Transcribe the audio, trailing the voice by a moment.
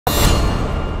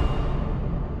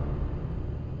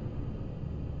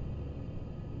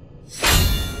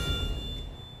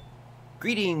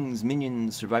Greetings,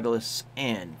 minions, survivalists,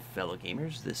 and fellow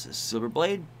gamers. This is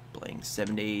Silverblade, playing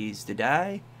 7 Days to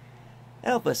Die,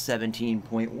 Alpha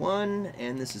 17.1,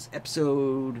 and this is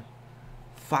episode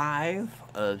 5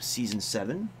 of Season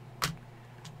 7.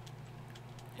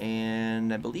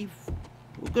 And I believe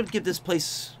we're going to give this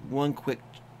place one quick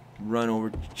run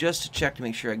over just to check to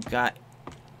make sure I got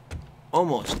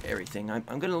almost everything. I'm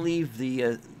going to leave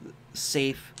the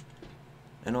safe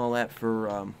and all that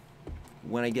for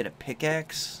when I get a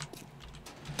pickaxe,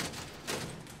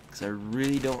 because I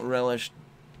really don't relish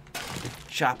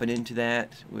chopping into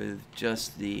that with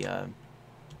just the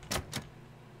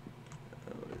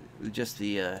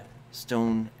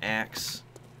stone axe.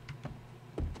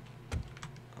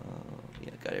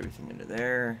 Yeah, got everything under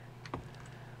there.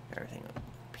 Everything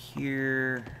up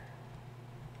here.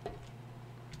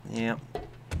 Yep.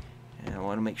 And I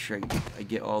want to make sure I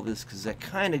get all this, because I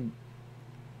kind of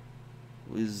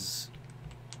was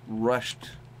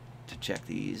rushed to check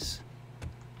these,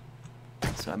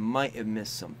 so I might have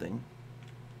missed something.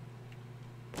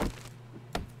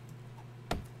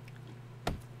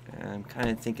 And I'm kind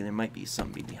of thinking there might be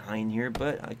something behind here,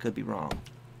 but I could be wrong.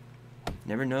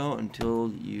 Never know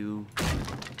until you...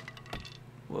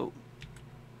 Whoa.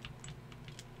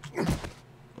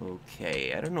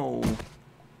 Okay, I don't know.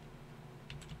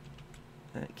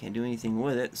 I can't do anything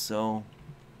with it, so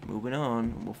moving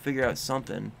on. We'll figure out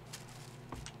something.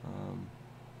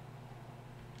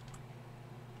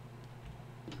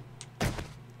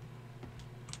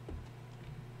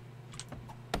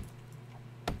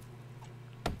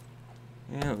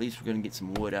 Yeah, at least we're gonna get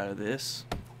some wood out of this.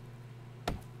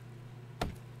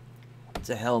 It's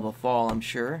a hell of a fall, I'm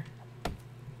sure.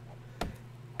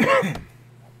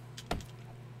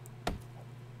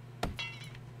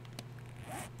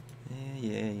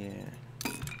 Yeah.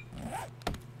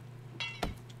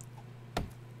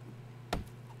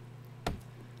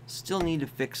 Still need to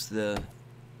fix the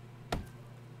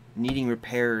needing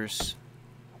repairs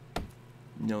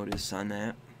notice on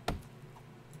that.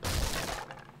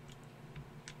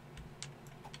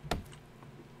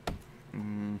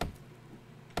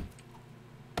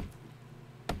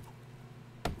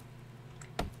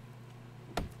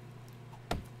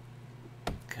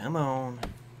 Come on.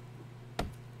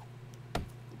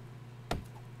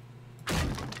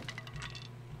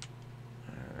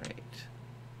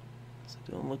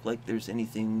 Don't look like there's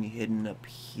anything hidden up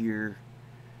here,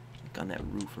 like on that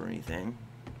roof or anything.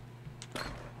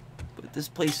 But this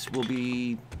place will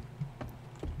be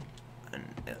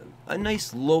a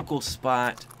nice local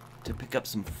spot to pick up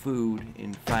some food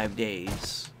in 5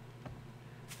 days.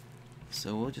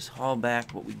 So we'll just haul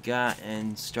back what we got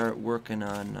and start working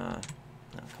on, oh,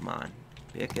 come on,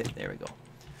 pick it, there we go.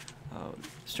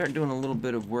 Start doing a little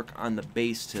bit of work on the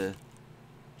base to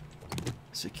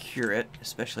secure it,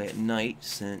 especially at night,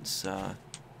 since it's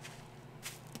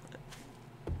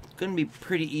going to be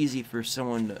pretty easy for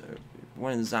one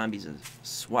of the zombies to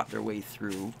swat their way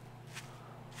through.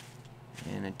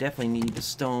 And I definitely need the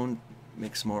stone,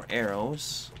 make some more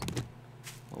arrows.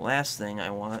 The last thing I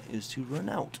want is to run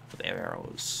out of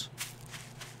arrows.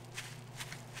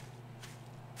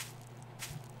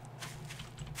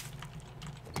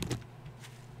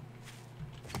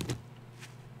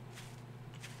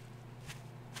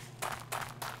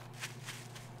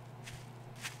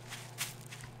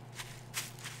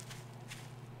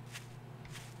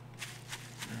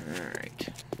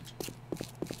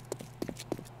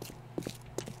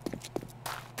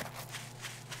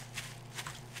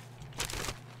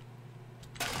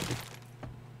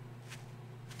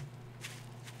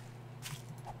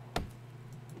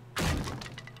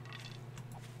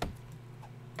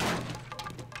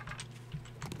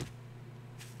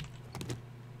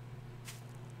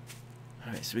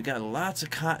 Alright, so we got lots of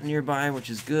cotton nearby, which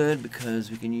is good because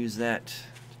we can use that to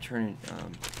turn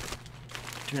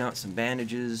out some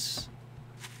bandages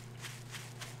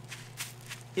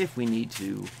if we need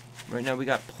to. Right now we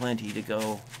got plenty to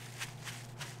go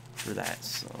for that.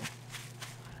 So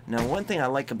now, one thing I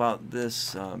like about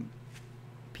this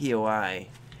POI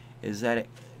is that it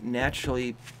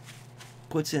naturally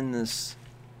puts in this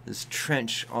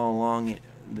trench all along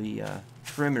the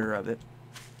perimeter of it.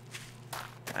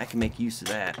 I can make use of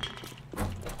that.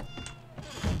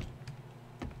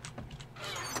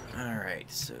 Alright,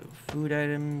 so food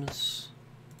items,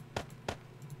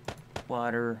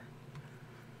 water,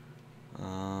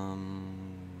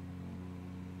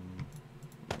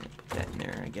 put that in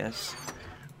there, I guess.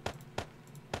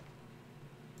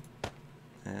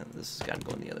 This has got to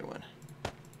go in the other one.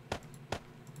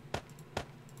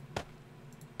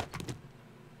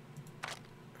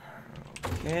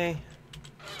 Okay.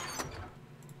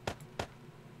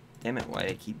 Damn it, why do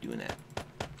I keep doing that?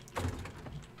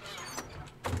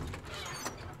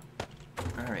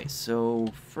 Alright, so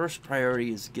first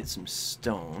priority is get some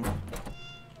stone.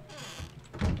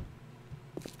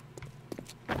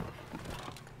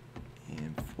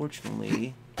 And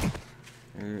fortunately,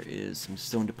 there is some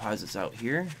stone deposits out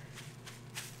here.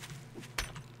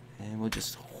 And we'll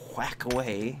just whack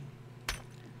away.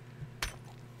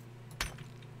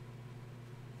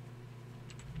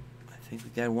 I think we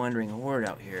got a wandering horde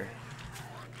out here.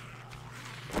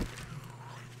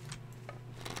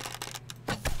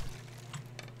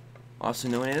 Also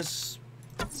known as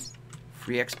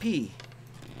free XP.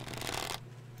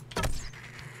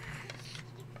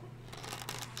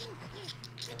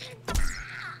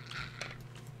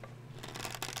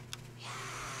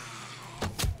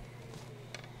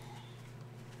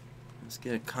 Let's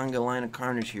get a conga line of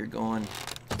carnage here going.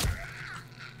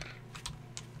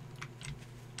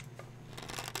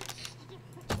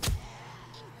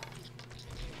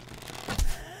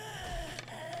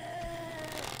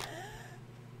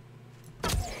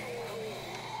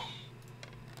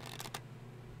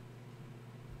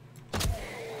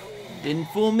 Didn't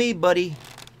fool me, buddy.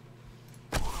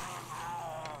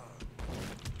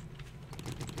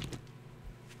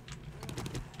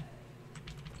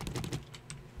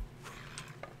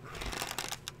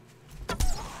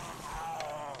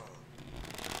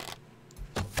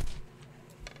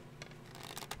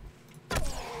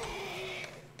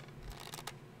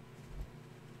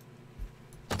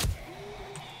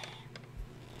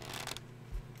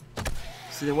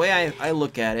 See, the way I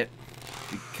look at it,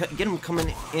 you get them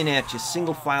coming in at you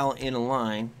single file in a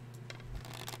line.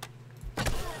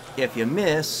 If you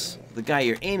miss the guy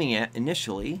you're aiming at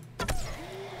initially,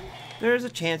 there's a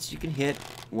chance you can hit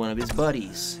one of his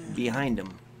buddies behind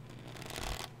him.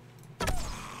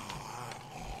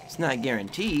 It's not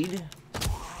guaranteed,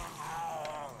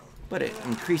 but it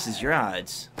increases your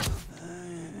odds.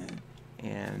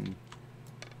 And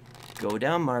go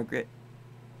down, Margaret.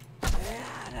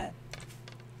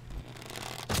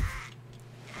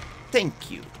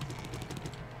 Thank you.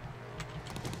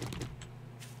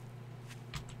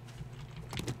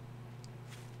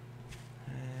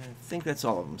 I think that's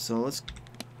all of them. So let's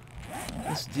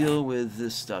deal with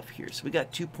this stuff here. So we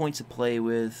got 2 points to play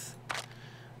with.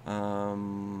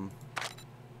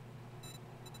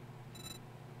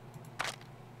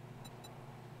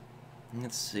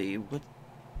 Let's see, what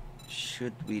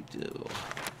should we do?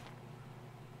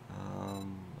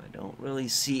 I don't really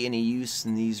see any use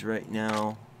in these right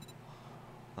now.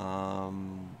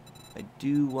 I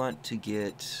do want to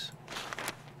get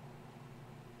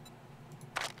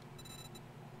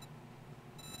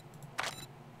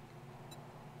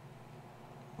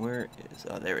where is,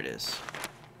 oh, there it is.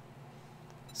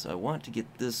 So I want to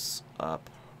get this up.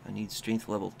 I need strength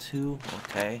level 2.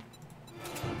 Okay.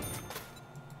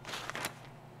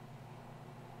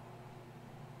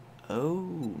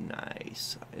 Oh,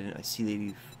 nice. I see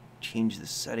they've changed the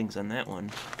settings on that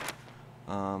one.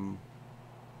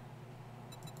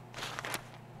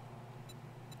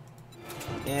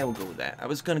 Yeah, we'll go with that. I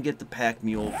was going to get the pack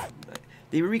mule.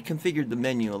 They reconfigured the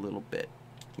menu a little bit,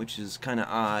 which is kind of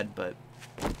odd, but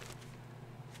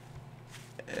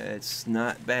it's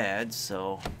not bad,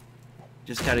 so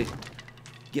just got to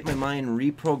get my mind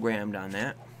reprogrammed on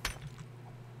that.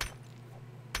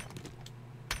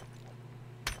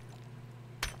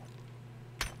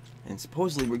 And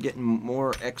supposedly we're getting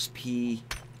more XP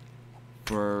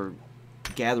for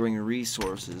gathering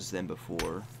resources than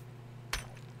before.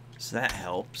 So that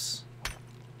helps.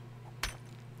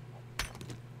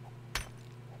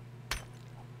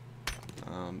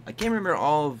 I can't remember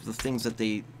all of the things that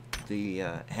they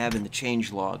have in the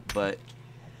change log, but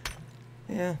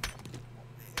yeah,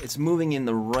 it's moving in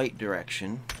the right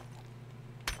direction.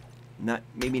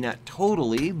 Maybe not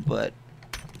totally, but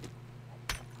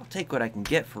I'll take what I can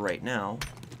get for right now.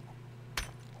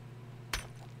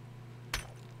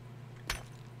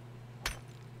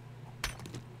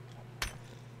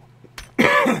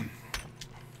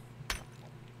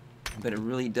 But it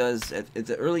really does, at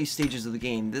the early stages of the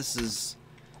game, this is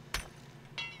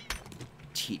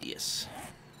tedious.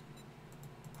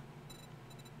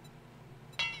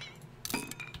 See,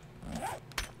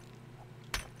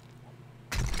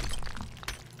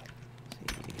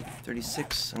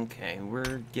 36, okay,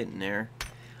 we're getting there.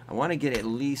 I want to get at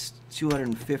least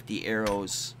 250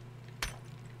 arrows,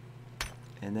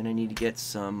 and then I need to get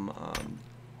some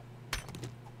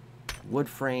wood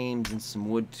frames and some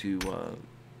wood to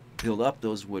build up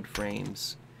those wood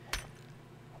frames.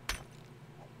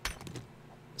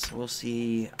 So we'll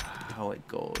see how it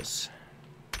goes.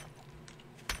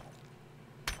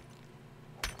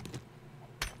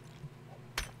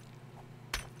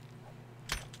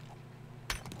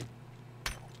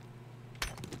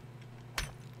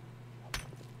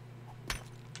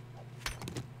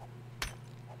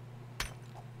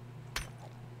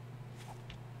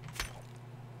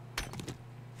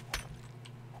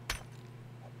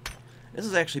 This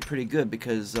is actually pretty good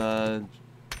because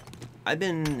I've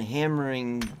been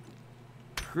hammering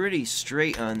pretty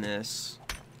straight on this,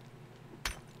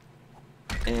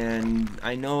 and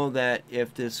I know that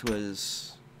if this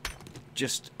was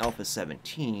just Alpha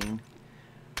 17,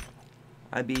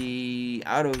 I'd be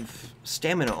out of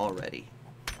stamina already.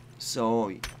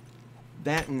 So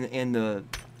that and the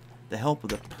help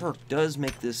of the perk does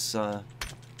make this a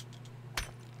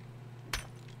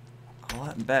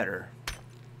lot better.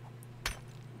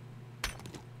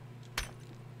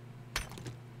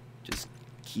 Just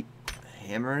keep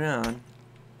hammering on.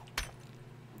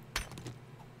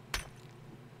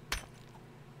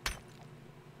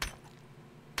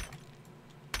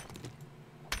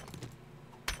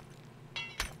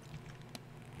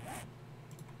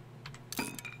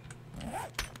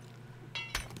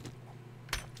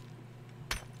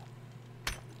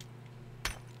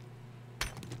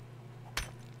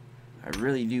 I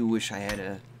really do wish I had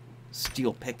a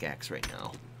steel pickaxe right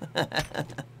now.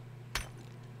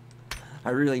 I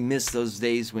really miss those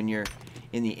days when you're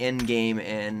in the end game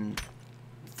and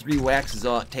 3 whacks is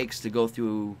all it takes to go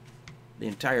through the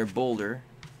entire boulder.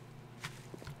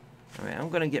 Alright, I'm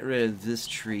gonna get rid of this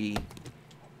tree,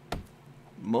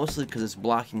 mostly because it's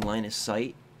blocking line of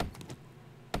sight.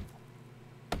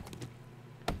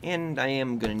 And I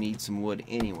am gonna need some wood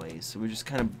anyways, so we're just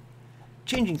kind of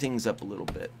changing things up a little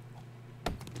bit,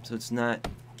 so it's not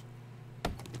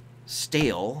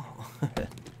stale.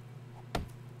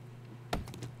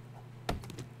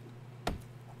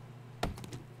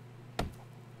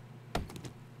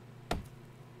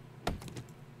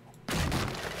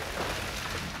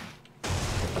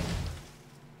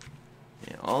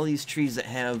 Yeah, all these trees that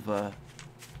have a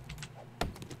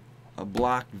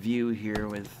blocked view here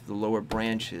with the lower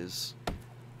branches,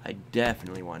 I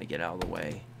definitely want to get out of the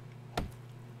way.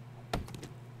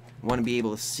 I want to be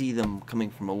able to see them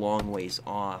coming from a long ways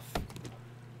off.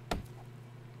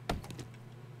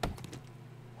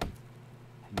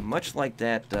 Much like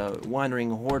that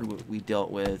wandering horde we dealt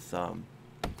with, I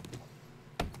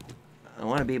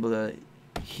want to be able to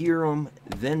hear them,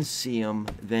 then see them,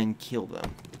 then kill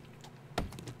them.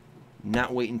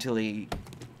 Not wait until they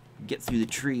get through the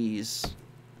trees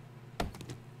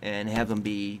and have them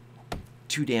be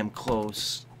too damn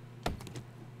close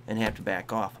and have to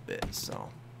back off a bit, so.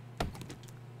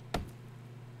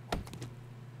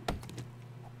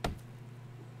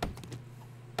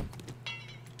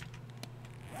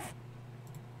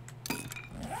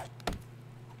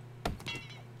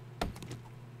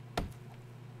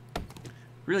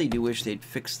 Really do wish they'd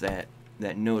fix that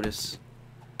notice.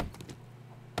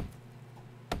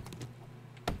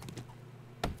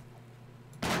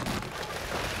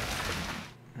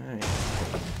 Alright,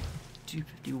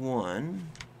 251.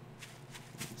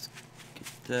 Let's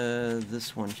get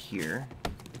this one here.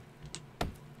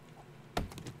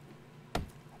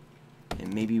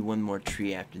 And maybe one more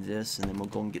tree after this, and then we'll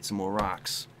go and get some more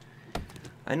rocks.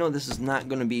 I know this is not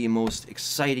going to be the most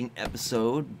exciting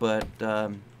episode, but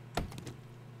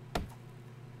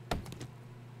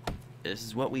this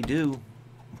is what we do.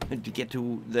 To get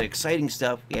to the exciting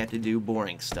stuff, we have to do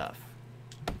boring stuff.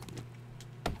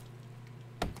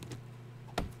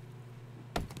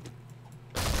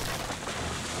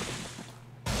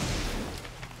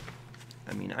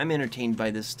 I mean, I'm entertained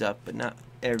by this stuff, but not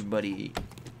everybody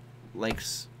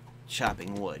likes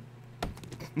chopping wood.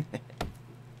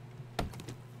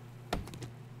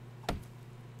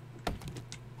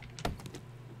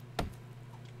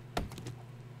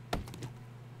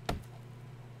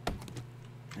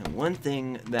 And one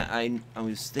thing that I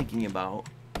was thinking about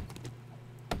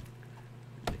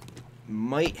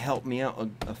might help me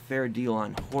out a fair deal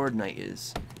on Horde Night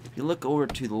is, if you look over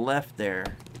to the left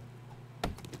there,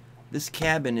 this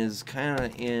cabin is kind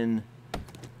of in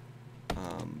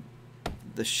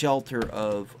the shelter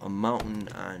of a mountain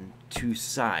on 2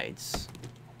 sides.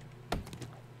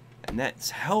 And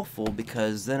that's helpful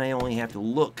because then I only have to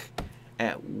look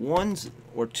at 1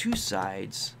 or 2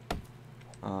 sides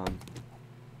to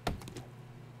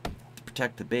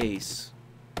protect the base.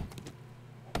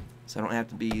 So I don't have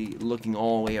to be looking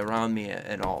all the way around me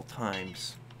at all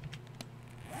times.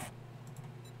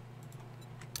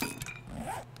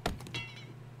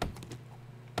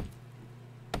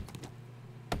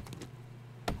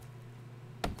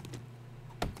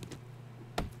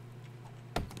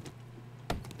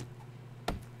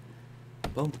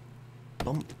 Bump,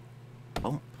 bump,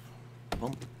 bump,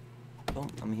 bump,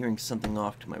 bump. I'm hearing something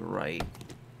off to my right.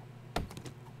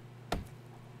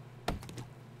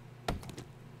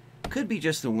 Could be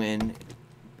just the wind,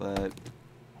 but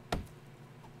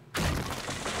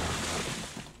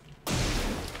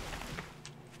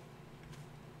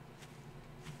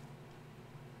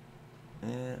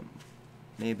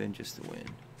May have been just the wind.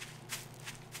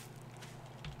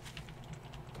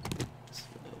 So,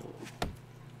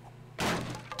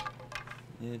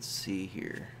 let's see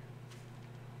here.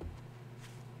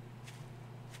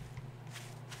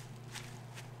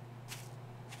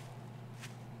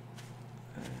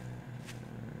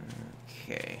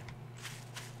 Okay.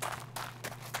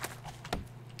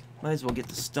 Might as well get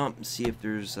the stump and see if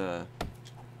there's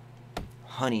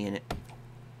honey in it.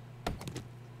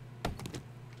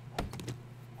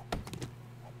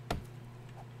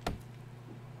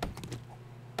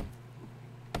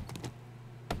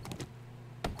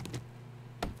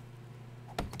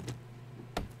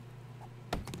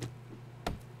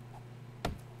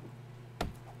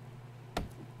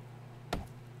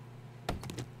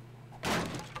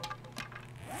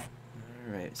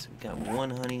 Alright, so we got one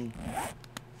honey.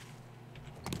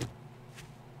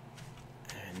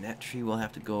 And that tree will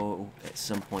have to go at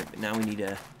some point, but now we need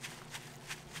to,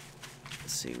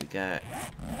 let's see, we got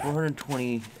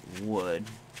 420 wood.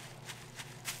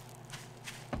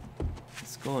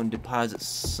 Let's go and deposit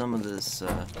some of this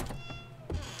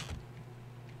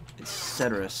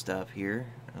etc. stuff here.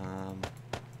 I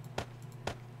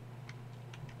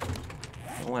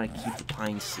don't want to keep the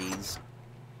pine seeds,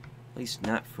 at least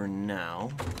not for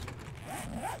now.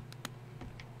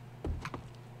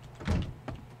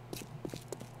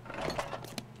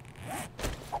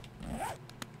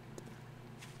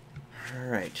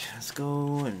 Alright, let's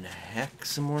go and hack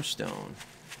some more stone.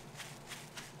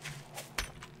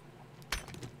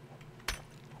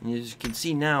 And as you can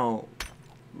see now,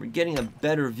 we're getting a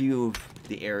better view of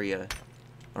the area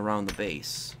around the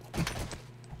base.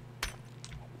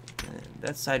 And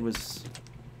that side was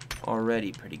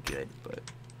already pretty good, but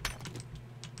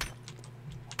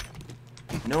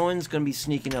no one's gonna be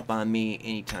sneaking up on me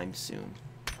anytime soon.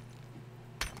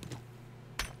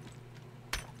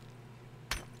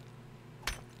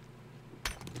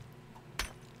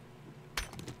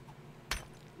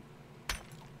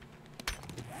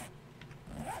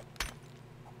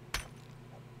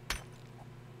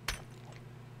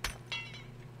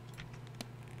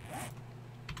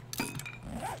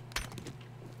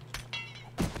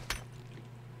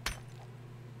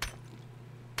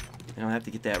 And I'll have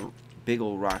to get that big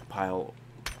old rock pile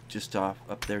just off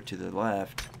up there to the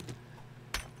left,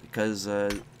 because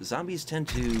zombies tend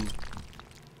to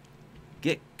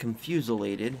get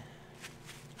confuselated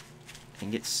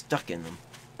and get stuck in them.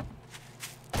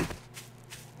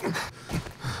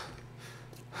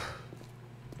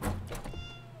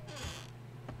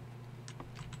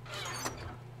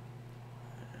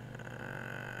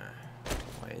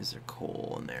 Why is there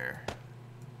coal in there?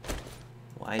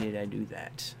 Why did I do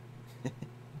that?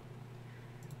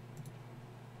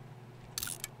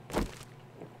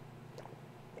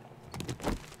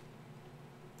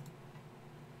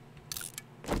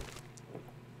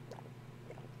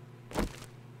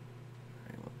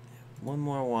 One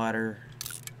more water.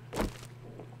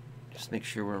 Just make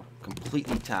sure we're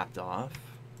completely topped off.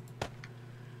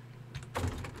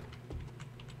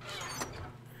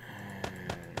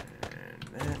 And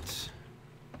that.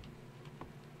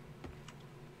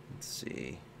 Let's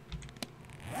see.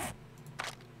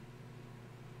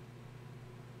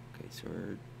 Okay, so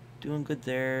we're doing good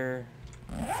there.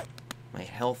 My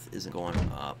health isn't going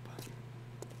up,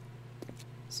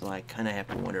 so I kind of have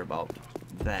to wonder about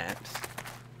that.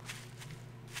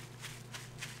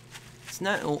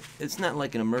 It's not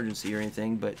like an emergency or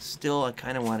anything, but still I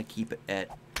kind of want to keep it at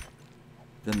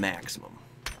the maximum.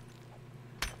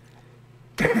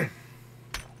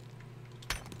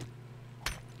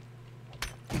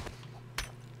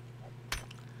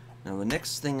 Now the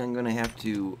next thing I'm going to have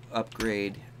to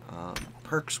upgrade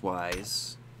perks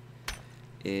wise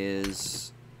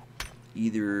is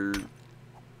either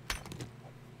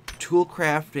tool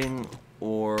crafting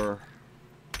or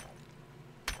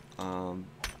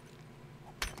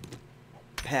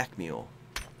pack mule.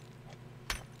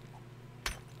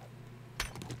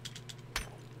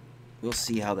 We'll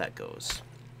see how that goes.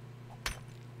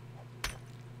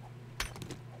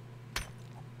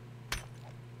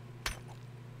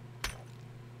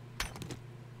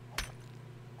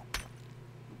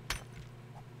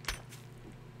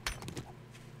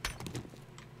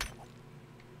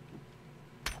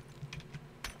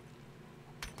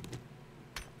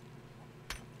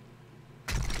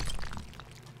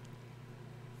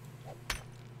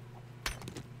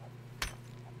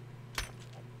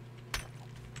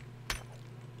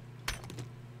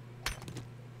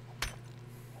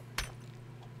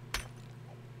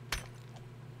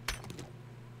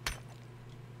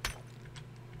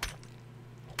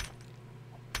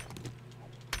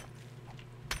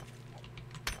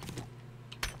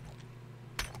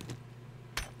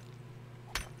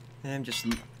 And I'm just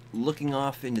looking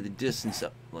off into the distance,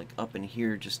 up in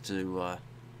here, just to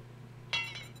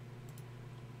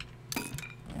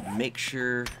make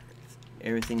sure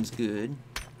everything's good.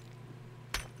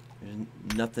 There's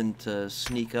nothing to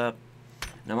sneak up.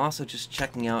 And I'm also just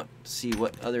checking out to see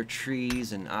what other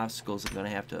trees and obstacles I'm going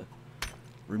to have to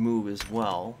remove as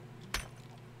well.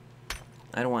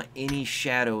 I don't want any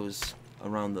shadows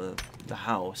around the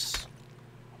house.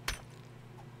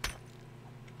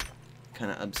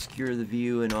 Kind of obscure the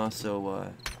view and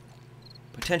also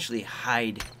potentially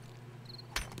hide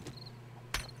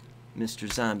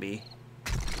Mr. Zombie.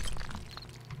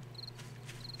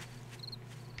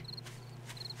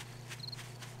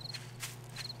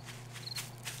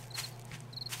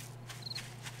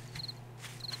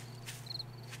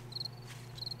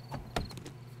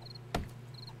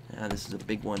 Ah, this is a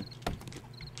big one.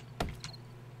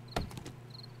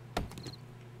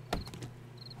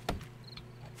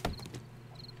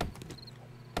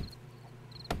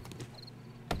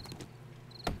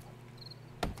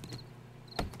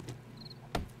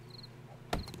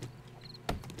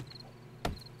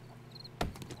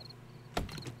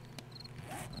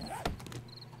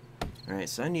 Alright,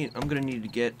 so I'm gonna need to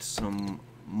get some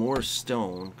more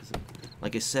stone, because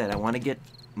like I said, I want to get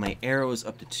my arrows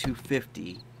up to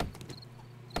 250,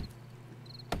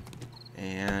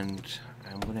 and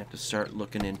I'm gonna have to start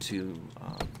looking into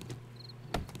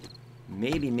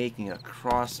maybe making a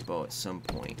crossbow at some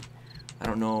point. I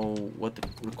don't know what the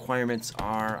requirements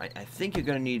are. I think you're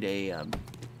gonna need a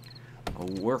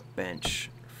workbench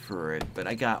for it, but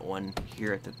I got one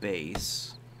here at the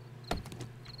base.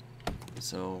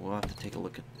 So we'll have to take a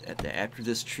look at that after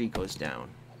this tree goes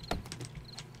down.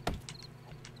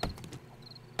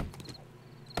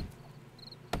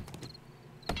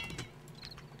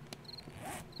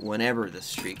 Whenever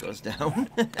this tree goes down.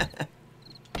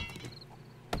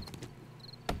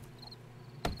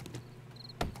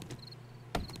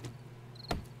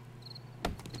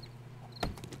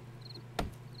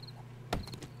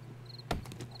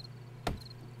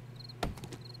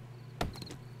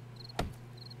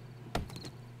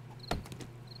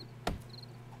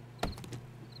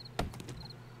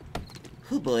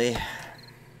 Oh boy.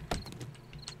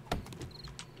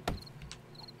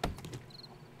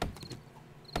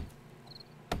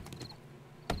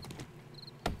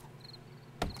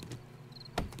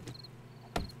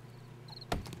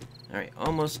 Alright,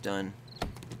 almost done.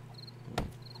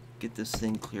 Get this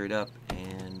thing cleared up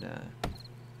and there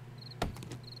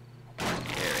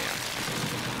we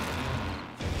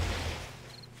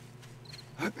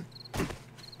are.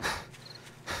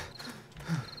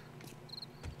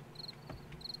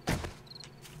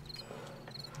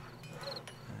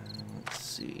 Let's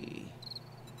see.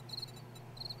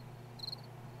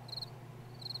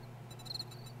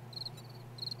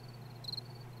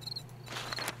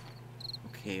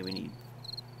 Okay, we need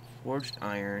forged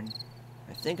iron.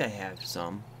 I think I have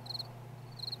some.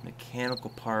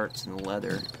 Mechanical parts and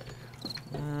leather.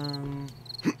 No,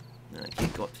 I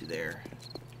can't go up to there.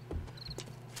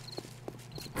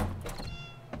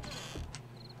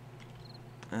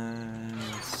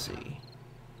 Let's see.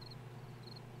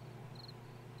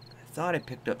 I thought I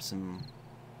picked up some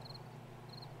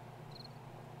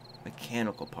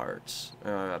mechanical parts.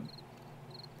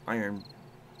 Iron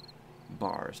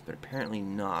bars, but apparently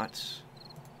not.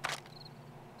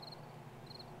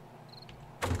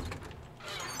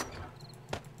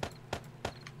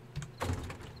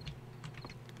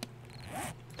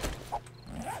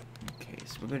 Okay,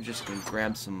 so we're just gonna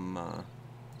grab some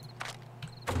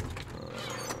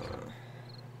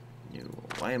new.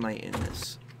 Why am I in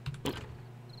this? Oop.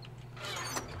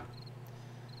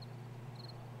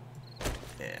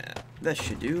 Yeah, that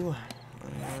should do.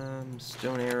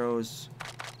 Stone arrows.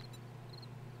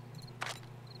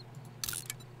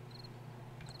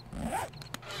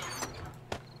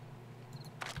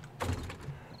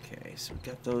 Okay, so we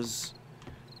got those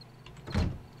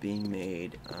being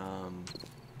made.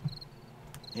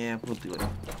 Yeah, we'll do it.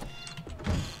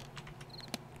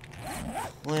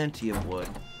 Plenty of wood.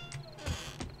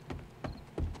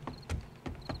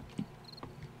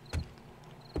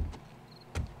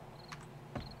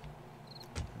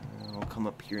 I'll come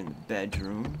up here in the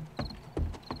bedroom.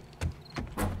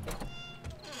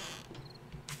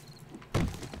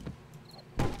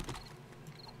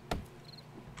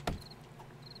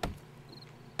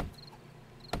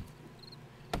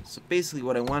 So basically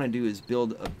what I want to do is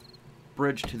build a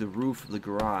bridge to the roof of the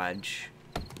garage.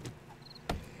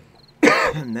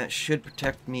 And that should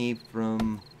protect me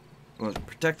from, well,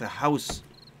 protect the house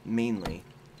mainly.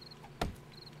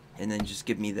 And then just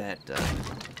give me that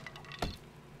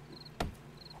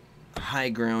high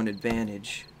ground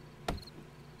advantage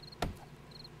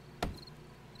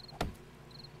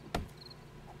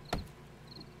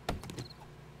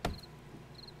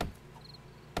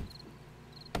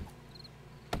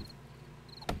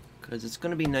because it's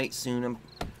going to be night soon. I'm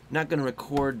not going to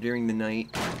record during the night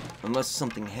unless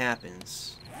something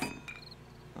happens.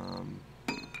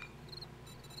 Let's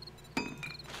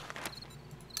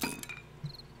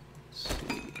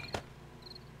see.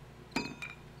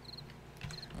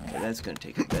 Okay, that's going to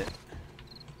take a bit.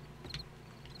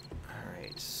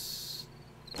 Alright.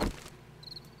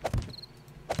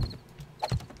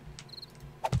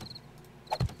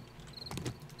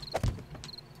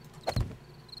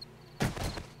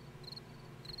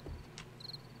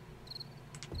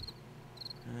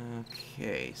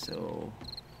 Okay, so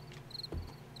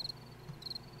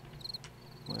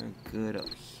we're good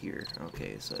up here.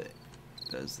 Okay, so it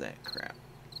does that crap.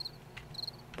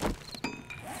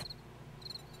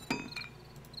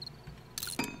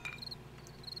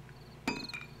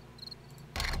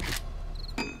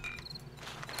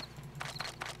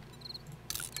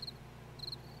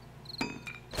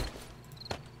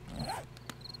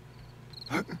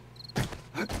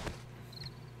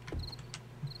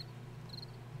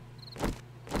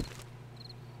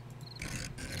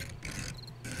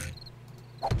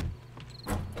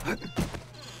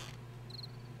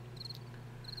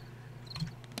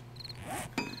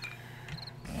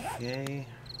 Okay.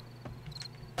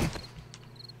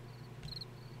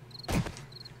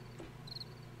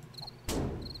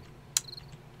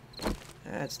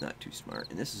 That's not too smart.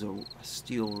 And this is a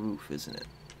steel roof, isn't it?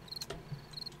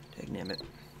 Dagnammit.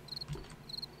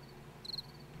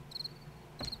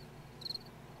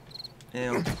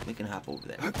 Well, we can hop over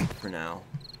that for now.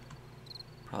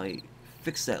 Probably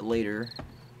fix that later.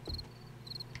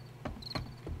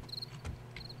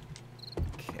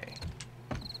 Okay.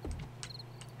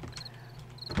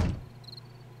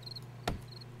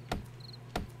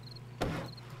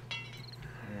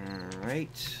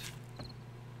 Alright.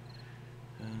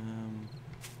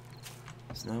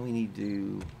 So now we need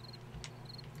to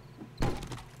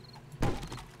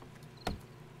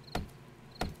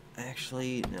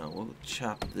actually, no, we'll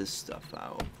chop this stuff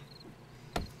out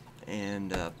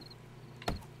and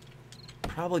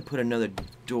probably put another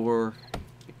door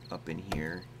up in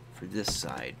here for this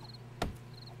side.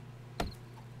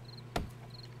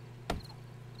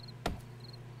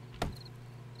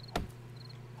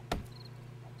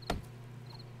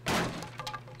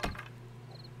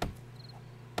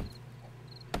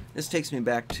 This takes me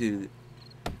back to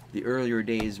the earlier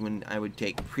days when I would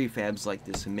take prefabs like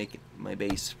this and make it my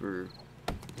base for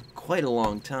quite a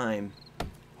long time,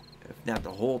 if not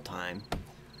the whole time.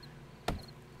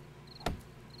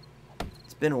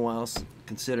 It's been a while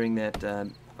considering that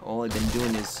all I've been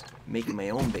doing is making my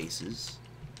own bases.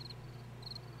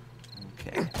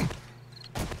 Okay.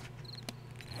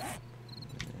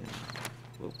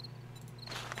 Whoa.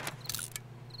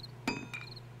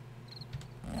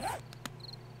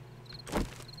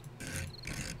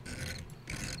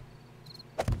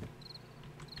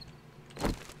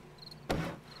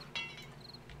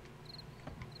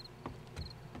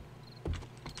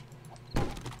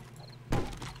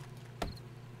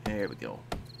 There we go.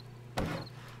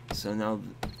 So now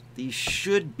these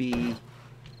should be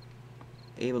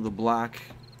able to block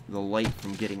the light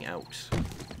from getting out.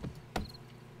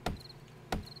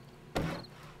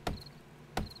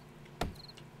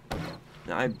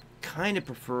 Now I kind of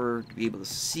prefer to be able to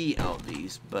see out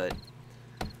these, but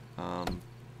I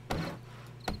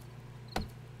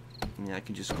mean, I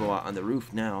can just go out on the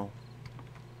roof now.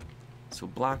 So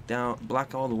block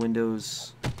all the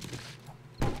windows.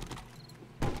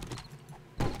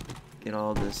 Get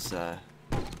all this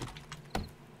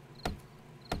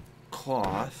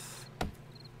cloth.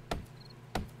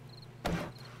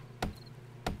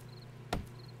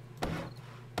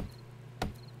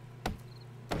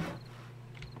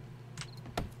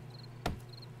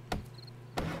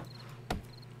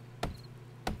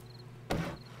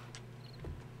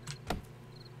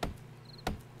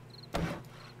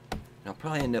 I'll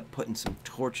probably end up putting some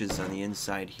torches on the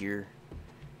inside here,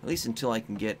 at least until I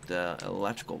can get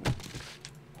electrical.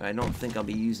 But I don't think I'll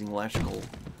be using electrical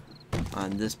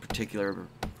on this particular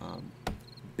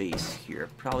base here.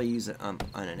 I'll probably use it on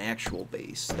an actual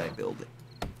base that I build it.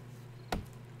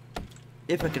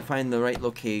 If I can find the right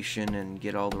location and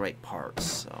get all the right parts,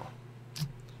 so.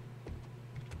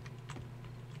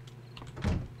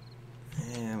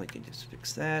 And we can just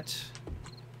fix that.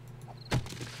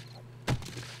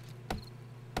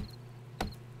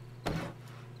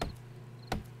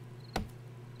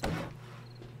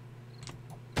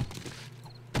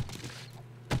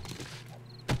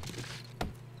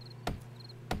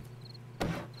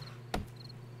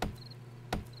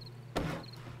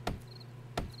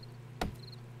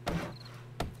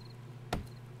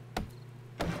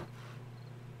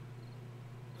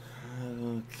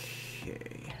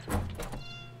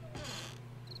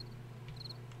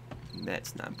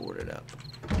 That's not boarded up.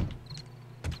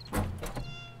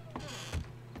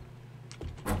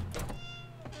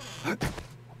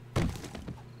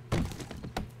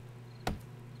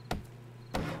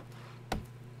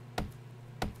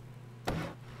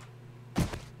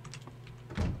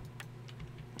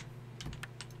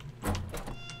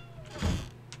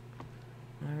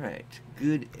 Alright,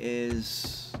 good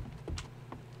is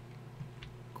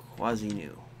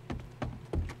quasi-new.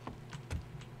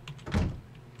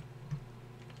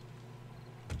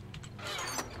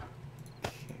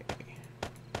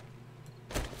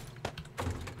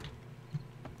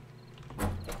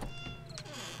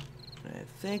 I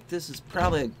think this is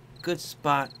probably a good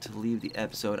spot to leave the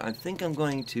episode. I think I'm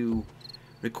going to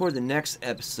record the next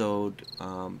episode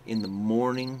in the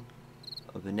morning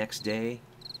of the next day.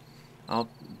 I'll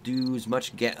do as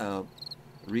much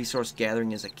resource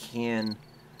gathering as I can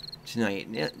tonight.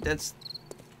 That's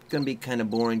going to be kind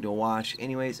of boring to watch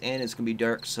anyways, and it's going to be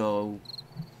dark, so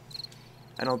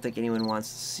I don't think anyone wants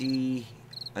to see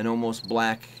an almost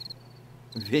black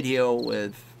video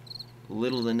with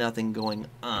little to nothing going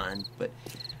on. But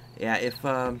yeah, if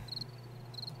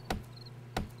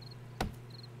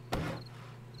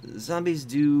zombies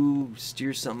do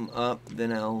steer something up,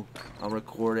 then I'll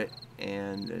record it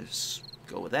and just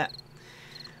go with that.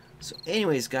 So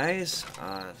anyways, guys,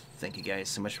 thank you guys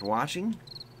so much for watching.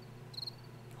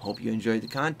 Hope you enjoyed the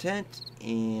content,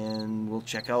 and we'll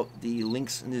check out the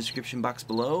links in the description box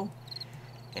below.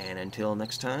 And until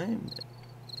next time,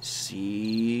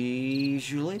 see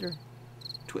you later.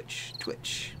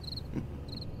 Twitch.